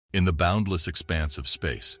In the boundless expanse of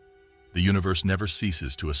space, the universe never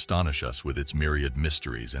ceases to astonish us with its myriad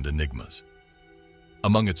mysteries and enigmas.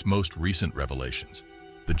 Among its most recent revelations,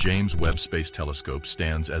 the James Webb Space Telescope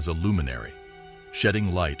stands as a luminary,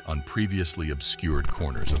 shedding light on previously obscured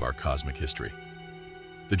corners of our cosmic history.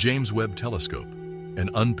 The James Webb Telescope, an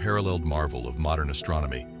unparalleled marvel of modern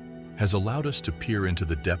astronomy, has allowed us to peer into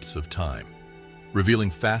the depths of time,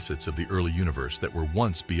 revealing facets of the early universe that were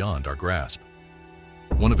once beyond our grasp.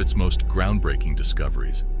 One of its most groundbreaking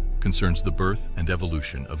discoveries concerns the birth and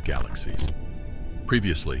evolution of galaxies.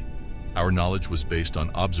 Previously, our knowledge was based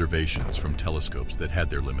on observations from telescopes that had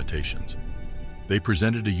their limitations. They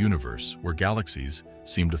presented a universe where galaxies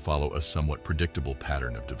seemed to follow a somewhat predictable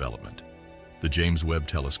pattern of development. The James Webb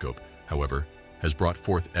Telescope, however, has brought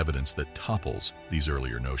forth evidence that topples these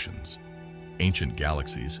earlier notions. Ancient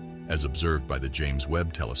galaxies, as observed by the James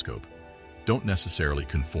Webb Telescope, don't necessarily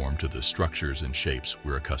conform to the structures and shapes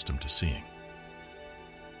we're accustomed to seeing.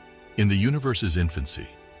 In the universe's infancy,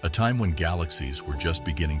 a time when galaxies were just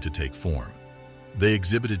beginning to take form, they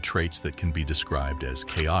exhibited traits that can be described as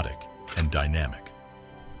chaotic and dynamic.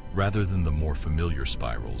 Rather than the more familiar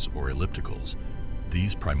spirals or ellipticals,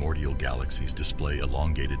 these primordial galaxies display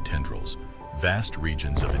elongated tendrils, vast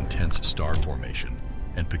regions of intense star formation,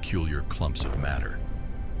 and peculiar clumps of matter.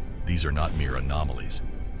 These are not mere anomalies.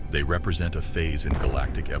 They represent a phase in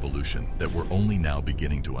galactic evolution that we're only now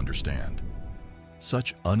beginning to understand.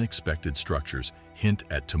 Such unexpected structures hint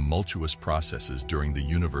at tumultuous processes during the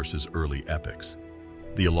universe's early epochs.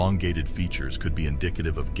 The elongated features could be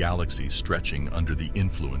indicative of galaxies stretching under the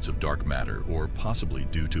influence of dark matter or possibly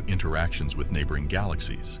due to interactions with neighboring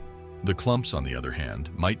galaxies. The clumps, on the other hand,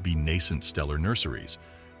 might be nascent stellar nurseries,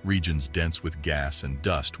 regions dense with gas and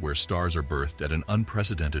dust where stars are birthed at an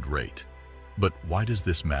unprecedented rate. But why does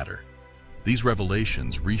this matter? These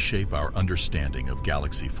revelations reshape our understanding of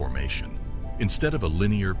galaxy formation. Instead of a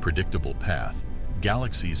linear, predictable path,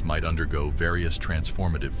 galaxies might undergo various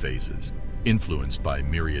transformative phases, influenced by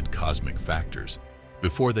myriad cosmic factors,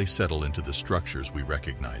 before they settle into the structures we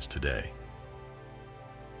recognize today.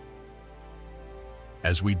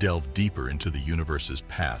 As we delve deeper into the universe's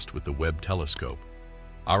past with the Webb telescope,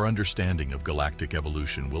 our understanding of galactic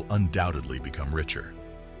evolution will undoubtedly become richer.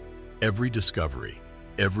 Every discovery,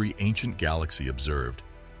 every ancient galaxy observed,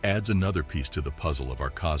 adds another piece to the puzzle of our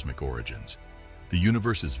cosmic origins. The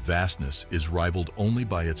universe's vastness is rivaled only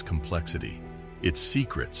by its complexity. Its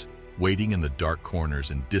secrets, waiting in the dark corners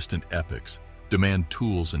and distant epochs, demand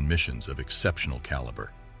tools and missions of exceptional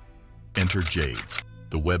caliber. Enter JADES,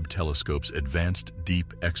 the Webb telescope's advanced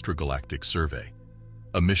deep extragalactic survey,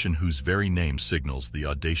 a mission whose very name signals the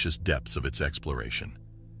audacious depths of its exploration.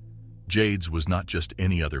 JADES was not just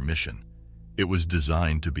any other mission. It was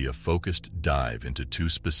designed to be a focused dive into two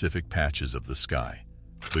specific patches of the sky,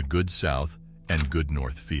 the good south and good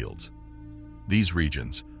north fields. These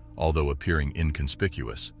regions, although appearing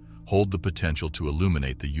inconspicuous, hold the potential to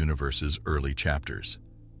illuminate the universe's early chapters.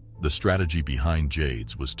 The strategy behind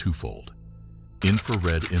JADES was twofold: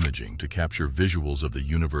 infrared imaging to capture visuals of the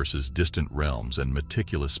universe's distant realms and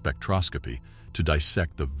meticulous spectroscopy to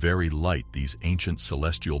dissect the very light these ancient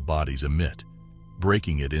celestial bodies emit,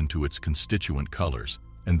 breaking it into its constituent colors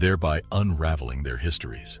and thereby unraveling their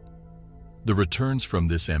histories. The returns from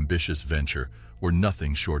this ambitious venture were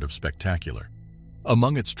nothing short of spectacular.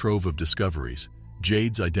 Among its trove of discoveries,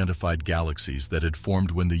 JADES identified galaxies that had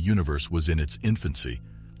formed when the universe was in its infancy,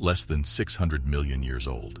 less than 600 million years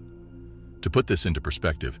old. To put this into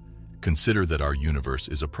perspective, consider that our universe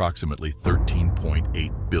is approximately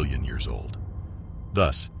 13.8 billion years old.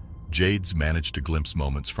 Thus, JADES managed to glimpse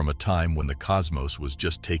moments from a time when the cosmos was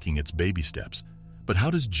just taking its baby steps. But how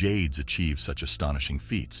does JADES achieve such astonishing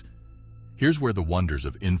feats? Here's where the wonders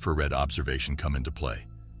of infrared observation come into play.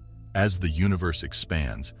 As the universe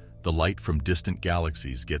expands, the light from distant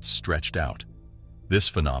galaxies gets stretched out. This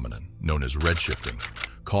phenomenon, known as redshifting,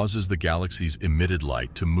 causes the galaxy's emitted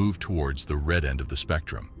light to move towards the red end of the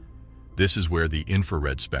spectrum. This is where the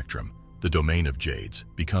infrared spectrum, the domain of JADES,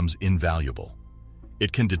 becomes invaluable.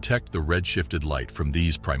 It can detect the redshifted light from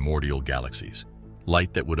these primordial galaxies,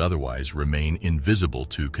 light that would otherwise remain invisible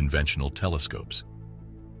to conventional telescopes.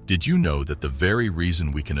 Did you know that the very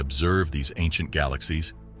reason we can observe these ancient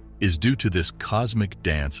galaxies is due to this cosmic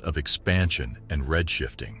dance of expansion and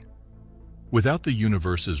redshifting? Without the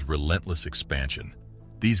universe's relentless expansion,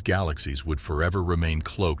 these galaxies would forever remain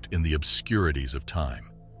cloaked in the obscurities of time.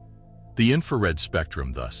 The infrared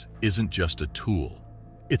spectrum, thus, isn't just a tool.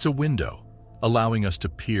 It's a window, allowing us to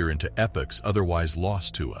peer into epochs otherwise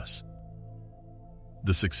lost to us.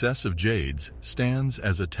 The success of JADES stands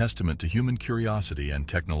as a testament to human curiosity and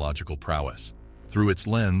technological prowess. Through its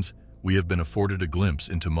lens, we have been afforded a glimpse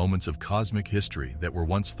into moments of cosmic history that were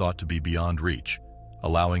once thought to be beyond reach,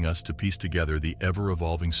 allowing us to piece together the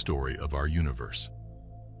ever-evolving story of our universe.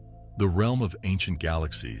 The realm of ancient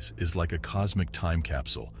galaxies is like a cosmic time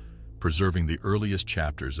capsule, preserving the earliest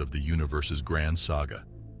chapters of the universe's grand saga.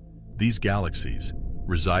 These galaxies,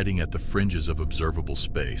 residing at the fringes of observable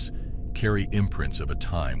space, carry imprints of a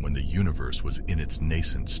time when the universe was in its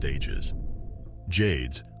nascent stages.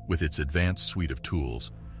 JADES, with its advanced suite of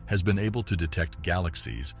tools, has been able to detect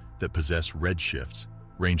galaxies that possess redshifts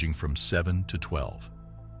ranging from 7 to 12.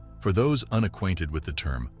 For those unacquainted with the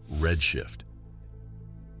term redshift,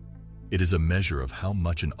 it is a measure of how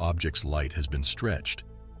much an object's light has been stretched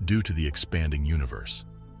due to the expanding universe.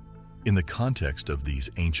 In the context of these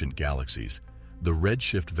ancient galaxies, the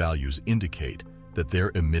redshift values indicate that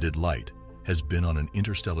their emitted light has been on an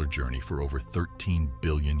interstellar journey for over 13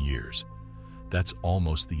 billion years. That's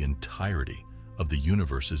almost the entirety of the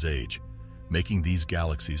universe's age, making these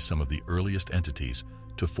galaxies some of the earliest entities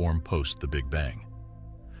to form post the Big Bang.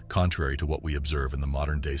 Contrary to what we observe in the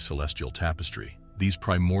modern-day celestial tapestry, these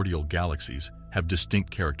primordial galaxies have distinct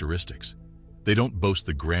characteristics. They don't boast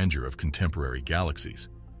the grandeur of contemporary galaxies.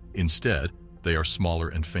 Instead, they are smaller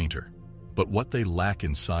and fainter. But what they lack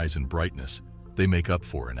in size and brightness, they make up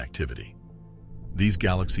for in activity. These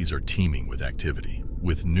galaxies are teeming with activity,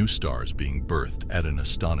 with new stars being birthed at an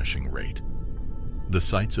astonishing rate. The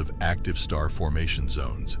sites of active star formation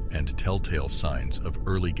zones and telltale signs of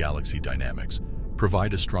early galaxy dynamics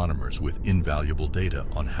provide astronomers with invaluable data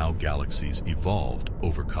on how galaxies evolved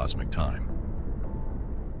over cosmic time.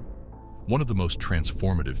 One of the most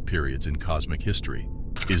transformative periods in cosmic history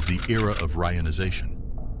is the era of reionization.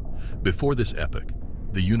 Before this epoch,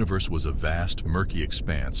 the universe was a vast, murky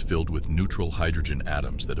expanse filled with neutral hydrogen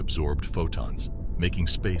atoms that absorbed photons, making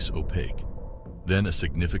space opaque. Then a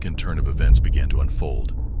significant turn of events began to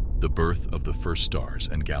unfold, the birth of the first stars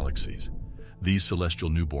and galaxies. These celestial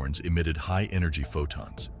newborns emitted high-energy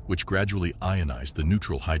photons, which gradually ionized the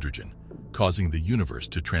neutral hydrogen, causing the universe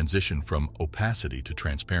to transition from opacity to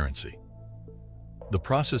transparency. The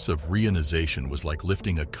process of reionization was like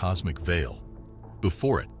lifting a cosmic veil.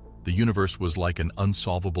 Before it, the universe was like an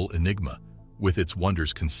unsolvable enigma, with its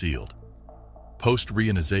wonders concealed.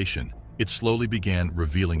 Post-reionization, it slowly began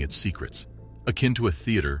revealing its secrets, akin to a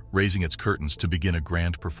theater raising its curtains to begin a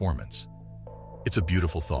grand performance. It's a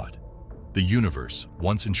beautiful thought. The universe,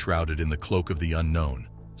 once enshrouded in the cloak of the unknown,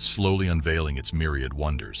 slowly unveiling its myriad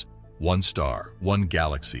wonders, one star, one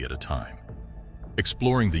galaxy at a time.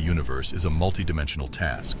 Exploring the universe is a multidimensional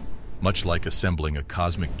task, much like assembling a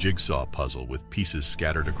cosmic jigsaw puzzle with pieces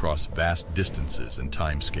scattered across vast distances and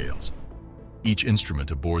timescales. Each instrument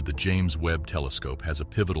aboard the James Webb telescope has a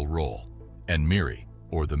pivotal role, and MIRI,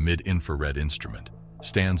 or the mid-infrared instrument,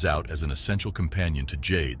 stands out as an essential companion to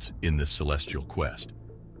JADES in this celestial quest.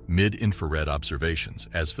 Mid-infrared observations,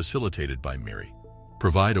 as facilitated by MIRI,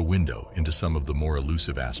 provide a window into some of the more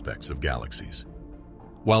elusive aspects of galaxies.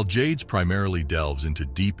 While JADES primarily delves into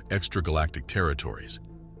deep extragalactic territories,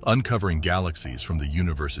 uncovering galaxies from the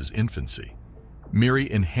universe's infancy,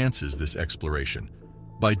 MIRI enhances this exploration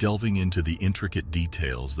by delving into the intricate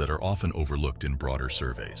details that are often overlooked in broader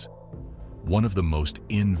surveys. One of the most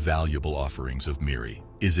invaluable offerings of MIRI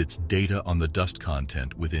is its data on the dust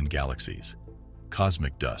content within galaxies.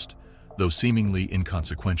 Cosmic dust, though seemingly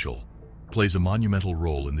inconsequential, plays a monumental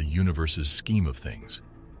role in the universe's scheme of things.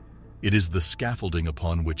 It is the scaffolding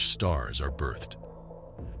upon which stars are birthed.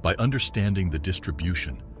 By understanding the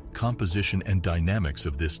distribution, composition, and dynamics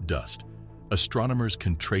of this dust, astronomers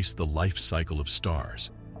can trace the life cycle of stars,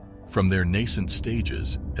 from their nascent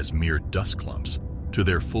stages as mere dust clumps to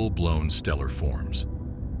their full-blown stellar forms.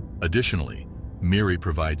 Additionally, MIRI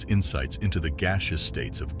provides insights into the gaseous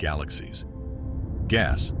states of galaxies.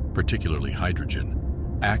 Gas, particularly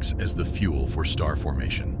hydrogen, acts as the fuel for star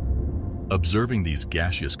formation. Observing these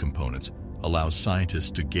gaseous components allows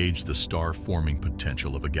scientists to gauge the star-forming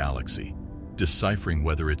potential of a galaxy, deciphering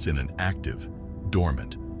whether it's in an active,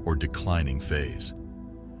 dormant, or declining phase.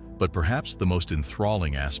 But perhaps the most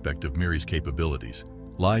enthralling aspect of MIRI's capabilities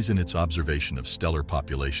lies in its observation of stellar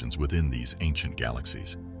populations within these ancient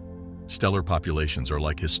galaxies. Stellar populations are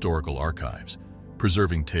like historical archives,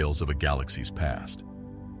 preserving tales of a galaxy's past.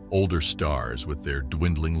 Older stars with their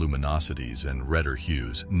dwindling luminosities and redder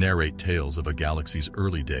hues narrate tales of a galaxy's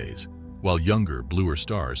early days, while younger, bluer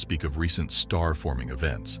stars speak of recent star-forming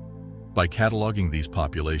events. By cataloging these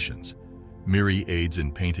populations, MIRI aids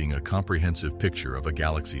in painting a comprehensive picture of a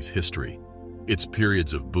galaxy's history, its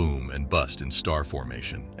periods of boom and bust in star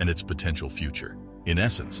formation, and its potential future. In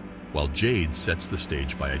essence, while Jade sets the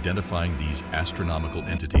stage by identifying these astronomical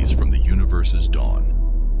entities from the universe's dawn,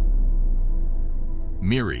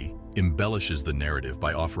 Miri embellishes the narrative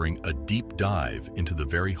by offering a deep dive into the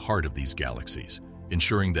very heart of these galaxies,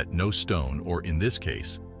 ensuring that no stone, or in this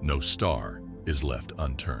case, no star, is left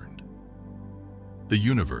unturned. The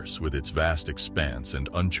universe, with its vast expanse and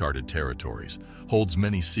uncharted territories, holds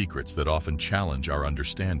many secrets that often challenge our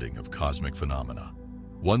understanding of cosmic phenomena.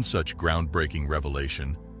 One such groundbreaking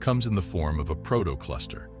revelation comes in the form of a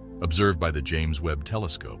protocluster, observed by the James Webb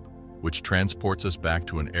Telescope, which transports us back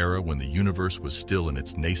to an era when the universe was still in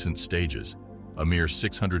its nascent stages, a mere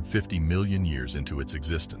 650 million years into its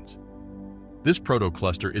existence. This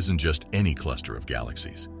protocluster isn't just any cluster of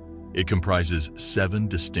galaxies. It comprises 7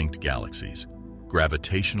 distinct galaxies,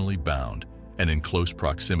 gravitationally bound and in close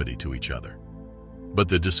proximity to each other. But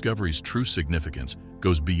the discovery's true significance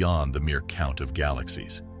goes beyond the mere count of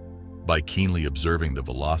galaxies. By keenly observing the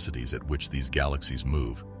velocities at which these galaxies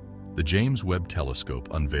move, the James Webb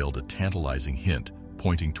Telescope unveiled a tantalizing hint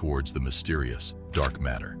pointing towards the mysterious dark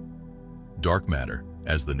matter. Dark matter,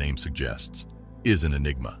 as the name suggests, is an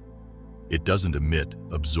enigma. It doesn't emit,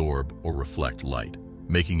 absorb, or reflect light,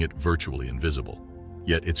 making it virtually invisible.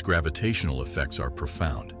 Yet its gravitational effects are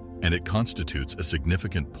profound, and it constitutes a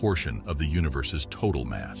significant portion of the universe's total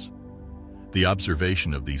mass. The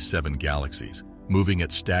observation of these 7 galaxies, moving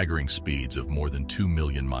at staggering speeds of more than 2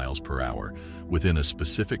 million miles per hour within a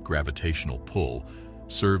specific gravitational pull,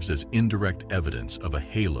 serves as indirect evidence of a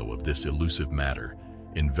halo of this elusive matter,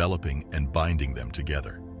 enveloping and binding them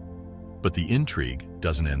together. But the intrigue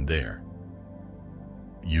doesn't end there.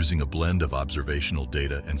 Using a blend of observational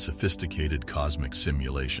data and sophisticated cosmic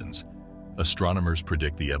simulations, astronomers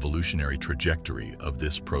predict the evolutionary trajectory of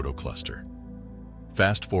this protocluster.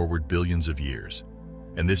 Fast forward billions of years,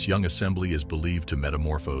 and this young assembly is believed to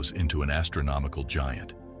metamorphose into an astronomical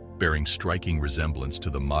giant, bearing striking resemblance to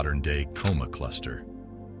the modern-day Coma cluster.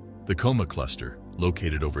 The Coma cluster,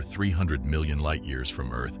 located over 300 million light-years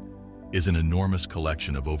from Earth, is an enormous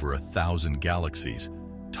collection of over 1,000 galaxies,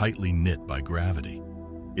 tightly knit by gravity.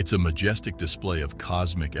 It's a majestic display of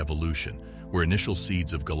cosmic evolution, where initial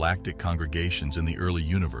seeds of galactic congregations in the early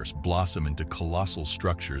universe blossom into colossal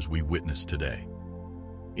structures we witness today.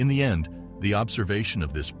 In the end, the observation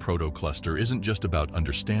of this protocluster isn't just about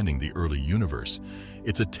understanding the early universe.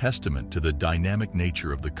 It's a testament to the dynamic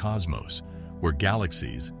nature of the cosmos, where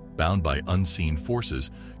galaxies, bound by unseen forces,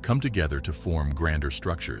 come together to form grander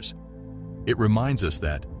structures. It reminds us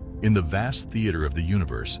that, in the vast theater of the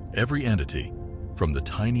universe, every entity, from the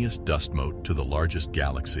tiniest dust mote to the largest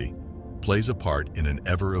galaxy, plays a part in an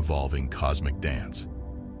ever-evolving cosmic dance.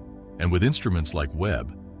 And with instruments like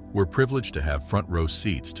Webb, we're privileged to have front-row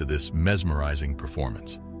seats to this mesmerizing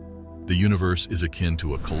performance. The universe is akin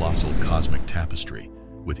to a colossal cosmic tapestry,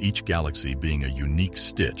 with each galaxy being a unique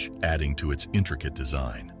stitch adding to its intricate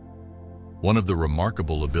design. One of the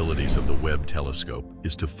remarkable abilities of the Webb telescope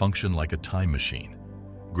is to function like a time machine,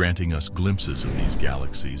 granting us glimpses of these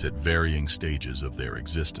galaxies at varying stages of their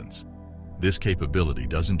existence. This capability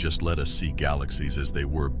doesn't just let us see galaxies as they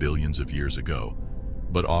were billions of years ago,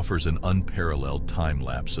 but offers an unparalleled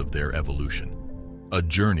time-lapse of their evolution, a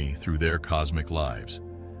journey through their cosmic lives.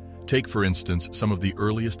 Take, for instance, some of the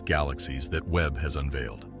earliest galaxies that Webb has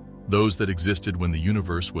unveiled, those that existed when the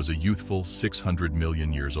universe was a youthful 600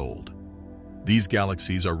 million years old. These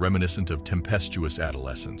galaxies are reminiscent of tempestuous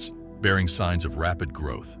adolescence, bearing signs of rapid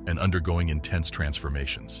growth and undergoing intense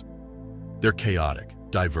transformations. They're chaotic,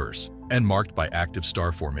 diverse, and marked by active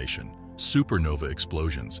star formation, supernova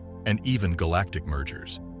explosions, and even galactic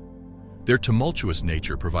mergers. Their tumultuous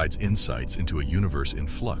nature provides insights into a universe in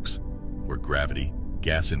flux, where gravity,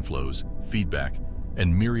 gas inflows, feedback,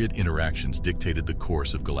 and myriad interactions dictated the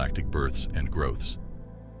course of galactic births and growths.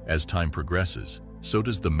 As time progresses, so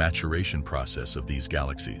does the maturation process of these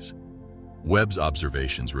galaxies. Webb's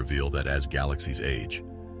observations reveal that as galaxies age,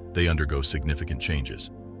 they undergo significant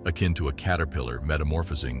changes, akin to a caterpillar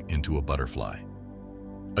metamorphosing into a butterfly.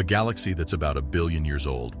 A galaxy that's about 1 billion years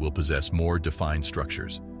old will possess more defined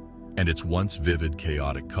structures, and its once vivid,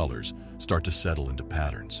 chaotic colors start to settle into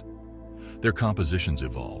patterns. Their compositions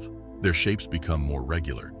evolve, their shapes become more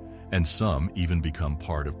regular, and some even become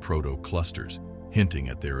part of proto-clusters, hinting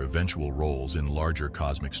at their eventual roles in larger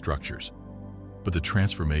cosmic structures. But the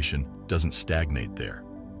transformation doesn't stagnate there.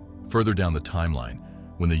 Further down the timeline,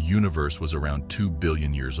 when the universe was around 2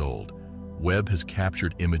 billion years old, Webb has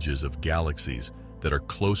captured images of galaxies that are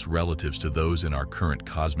close relatives to those in our current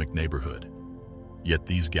cosmic neighborhood. Yet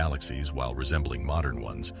these galaxies, while resembling modern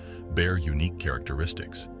ones, bear unique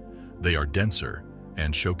characteristics. They are denser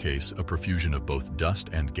and showcase a profusion of both dust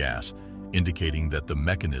and gas, indicating that the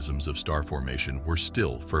mechanisms of star formation were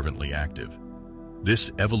still fervently active.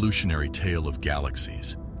 This evolutionary tale of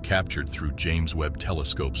galaxies, captured through James Webb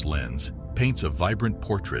Telescope's lens, paints a vibrant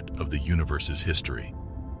portrait of the universe's history.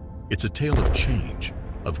 It's a tale of change,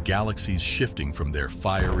 of galaxies shifting from their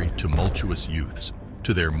fiery, tumultuous youths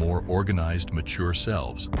to their more organized, mature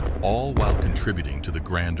selves, all while contributing to the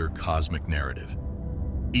grander cosmic narrative.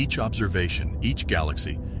 Each observation, each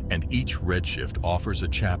galaxy, and each redshift offers a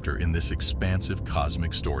chapter in this expansive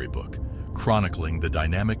cosmic storybook, chronicling the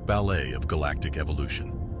dynamic ballet of galactic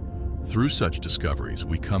evolution. Through such discoveries,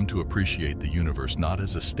 we come to appreciate the universe not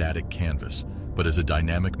as a static canvas, but as a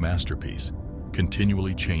dynamic masterpiece,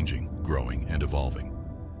 continually changing, growing, and evolving.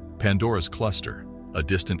 Pandora's cluster, a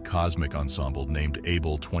distant cosmic ensemble named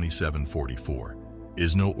Abell 2744,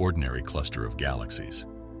 is no ordinary cluster of galaxies.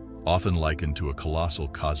 Often likened to a colossal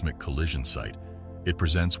cosmic collision site, it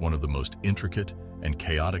presents one of the most intricate and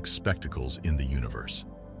chaotic spectacles in the universe.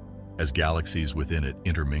 As galaxies within it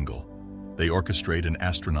intermingle, they orchestrate an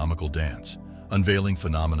astronomical dance, unveiling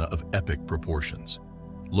phenomena of epic proportions.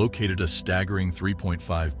 Located a staggering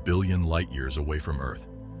 3.5 billion light-years away from Earth,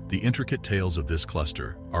 the intricate tales of this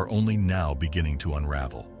cluster are only now beginning to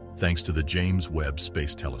unravel, thanks to the James Webb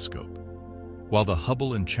Space Telescope. While the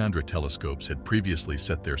Hubble and Chandra telescopes had previously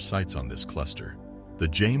set their sights on this cluster, the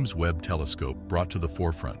James Webb Telescope brought to the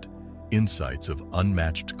forefront insights of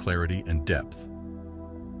unmatched clarity and depth.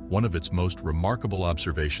 One of its most remarkable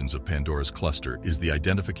observations of Pandora's cluster is the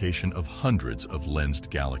identification of hundreds of lensed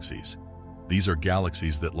galaxies. These are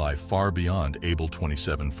galaxies that lie far beyond Abell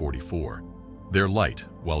 2744. Their light,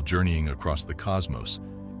 while journeying across the cosmos,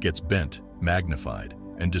 gets bent, magnified,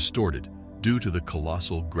 and distorted due to the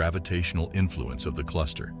colossal gravitational influence of the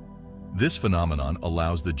cluster. This phenomenon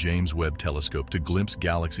allows the James Webb Telescope to glimpse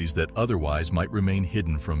galaxies that otherwise might remain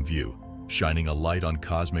hidden from view, shining a light on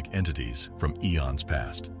cosmic entities from eons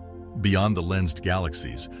past. Beyond the lensed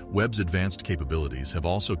galaxies, Webb's advanced capabilities have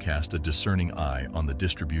also cast a discerning eye on the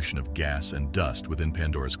distribution of gas and dust within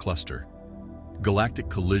Pandora's cluster. Galactic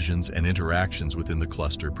collisions and interactions within the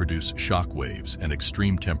cluster produce shock waves and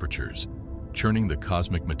extreme temperatures, churning the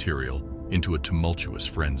cosmic material into a tumultuous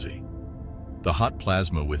frenzy. The hot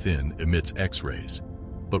plasma within emits X-rays,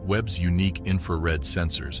 but Webb's unique infrared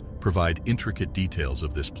sensors provide intricate details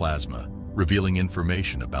of this plasma, revealing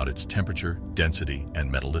information about its temperature, density,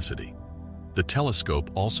 and metallicity. The telescope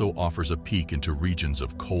also offers a peek into regions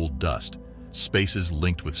of cold dust, spaces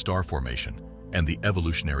linked with star formation, and the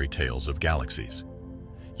evolutionary tales of galaxies.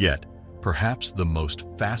 Yet, perhaps the most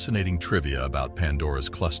fascinating trivia about Pandora's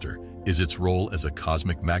cluster is its role as a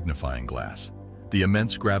cosmic magnifying glass. The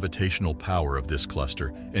immense gravitational power of this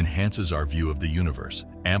cluster enhances our view of the universe,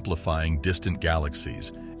 amplifying distant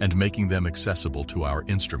galaxies and making them accessible to our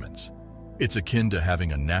instruments. It's akin to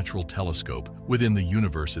having a natural telescope within the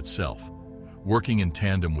universe itself, working in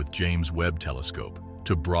tandem with James Webb Telescope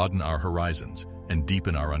to broaden our horizons and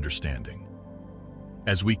deepen our understanding.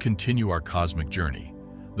 As we continue our cosmic journey,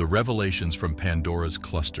 the revelations from Pandora's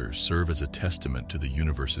cluster serve as a testament to the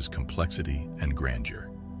universe's complexity and grandeur.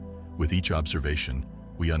 With each observation,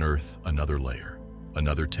 we unearth another layer,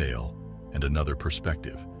 another tale, and another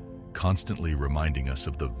perspective, constantly reminding us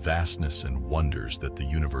of the vastness and wonders that the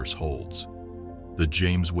universe holds. The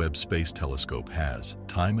James Webb Space Telescope has,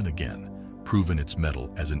 time and again, proven its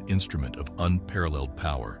mettle as an instrument of unparalleled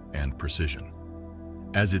power and precision.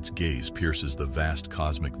 As its gaze pierces the vast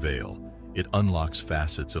cosmic veil, it unlocks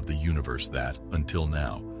facets of the universe that, until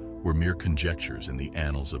now, were mere conjectures in the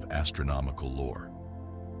annals of astronomical lore.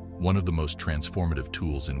 One of the most transformative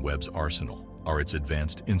tools in Webb's arsenal are its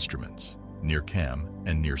advanced instruments, NIRCam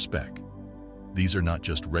and NIRSpec. These are not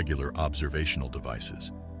just regular observational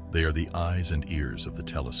devices. They are the eyes and ears of the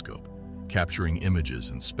telescope, capturing images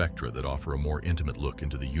and spectra that offer a more intimate look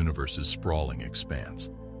into the universe's sprawling expanse.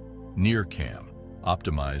 NIRCam,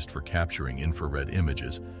 optimized for capturing infrared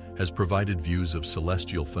images, has provided views of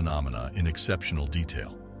celestial phenomena in exceptional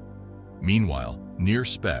detail. Meanwhile,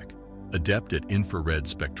 NIRSpec, adept at infrared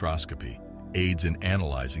spectroscopy, aids in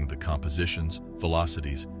analyzing the compositions,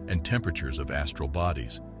 velocities, and temperatures of astral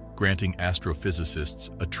bodies, granting astrophysicists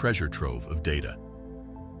a treasure trove of data.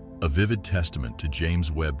 A vivid testament to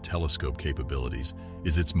James Webb Telescope capabilities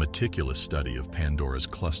is its meticulous study of Pandora's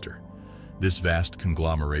cluster. This vast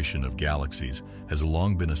conglomeration of galaxies has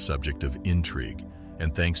long been a subject of intrigue,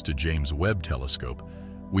 and thanks to James Webb Telescope,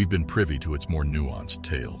 we've been privy to its more nuanced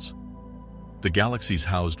tales. The galaxies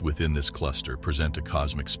housed within this cluster present a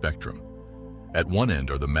cosmic spectrum. At one end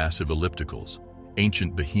are the massive ellipticals,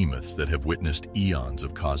 ancient behemoths that have witnessed eons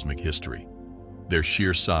of cosmic history. Their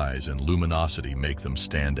sheer size and luminosity make them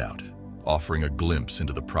stand out, offering a glimpse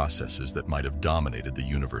into the processes that might have dominated the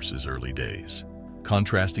universe's early days.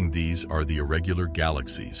 Contrasting these are the irregular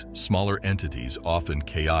galaxies, smaller entities often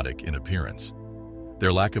chaotic in appearance.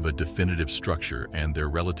 Their lack of a definitive structure and their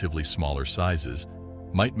relatively smaller sizes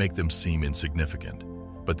might make them seem insignificant,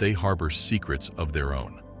 but they harbor secrets of their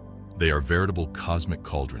own. They are veritable cosmic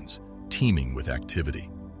cauldrons, teeming with activity.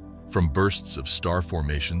 From bursts of star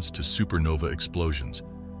formations to supernova explosions,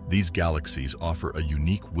 these galaxies offer a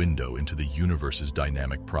unique window into the universe's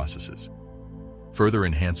dynamic processes. Further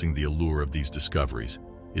enhancing the allure of these discoveries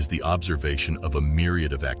is the observation of a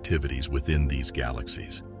myriad of activities within these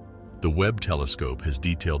galaxies. The Webb telescope has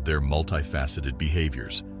detailed their multifaceted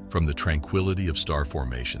behaviors, from the tranquility of star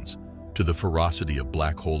formations to the ferocity of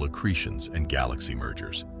black hole accretions and galaxy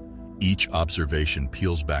mergers. Each observation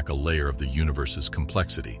peels back a layer of the universe's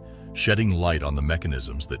complexity, shedding light on the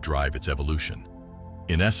mechanisms that drive its evolution.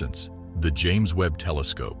 In essence, the James Webb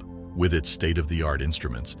Telescope, with its state-of-the-art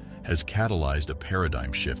instruments, has catalyzed a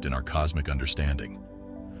paradigm shift in our cosmic understanding.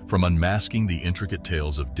 From unmasking the intricate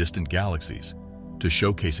tales of distant galaxies to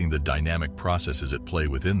showcasing the dynamic processes at play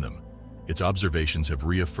within them, its observations have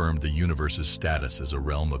reaffirmed the universe's status as a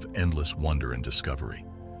realm of endless wonder and discovery.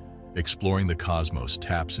 Exploring the cosmos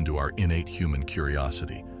taps into our innate human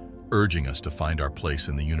curiosity, urging us to find our place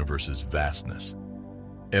in the universe's vastness.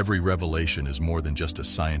 Every revelation is more than just a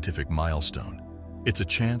scientific milestone. It's a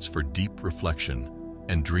chance for deep reflection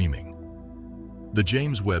and dreaming. The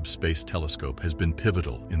James Webb Space Telescope has been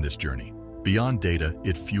pivotal in this journey. Beyond data,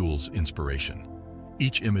 it fuels inspiration.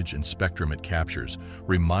 Each image and spectrum it captures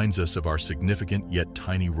reminds us of our significant yet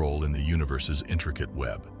tiny role in the universe's intricate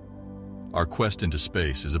web. Our quest into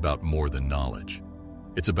space is about more than knowledge.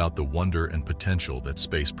 It's about the wonder and potential that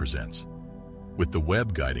space presents. With the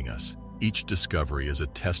Webb guiding us, each discovery is a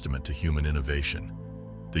testament to human innovation.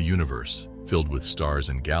 The universe, filled with stars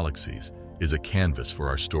and galaxies, is a canvas for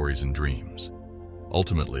our stories and dreams.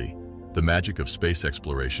 Ultimately, the magic of space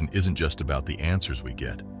exploration isn't just about the answers we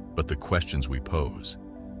get, but the questions we pose.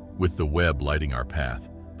 With the Webb lighting our path,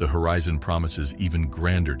 the horizon promises even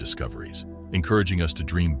grander discoveries, encouraging us to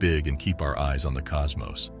dream big and keep our eyes on the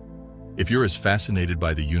cosmos. If you're as fascinated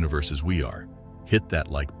by the universe as we are, hit that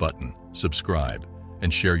like button, subscribe,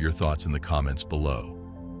 and share your thoughts in the comments below.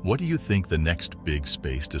 What do you think the next big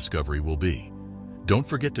space discovery will be? Don't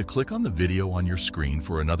forget to click on the video on your screen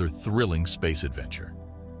for another thrilling space adventure.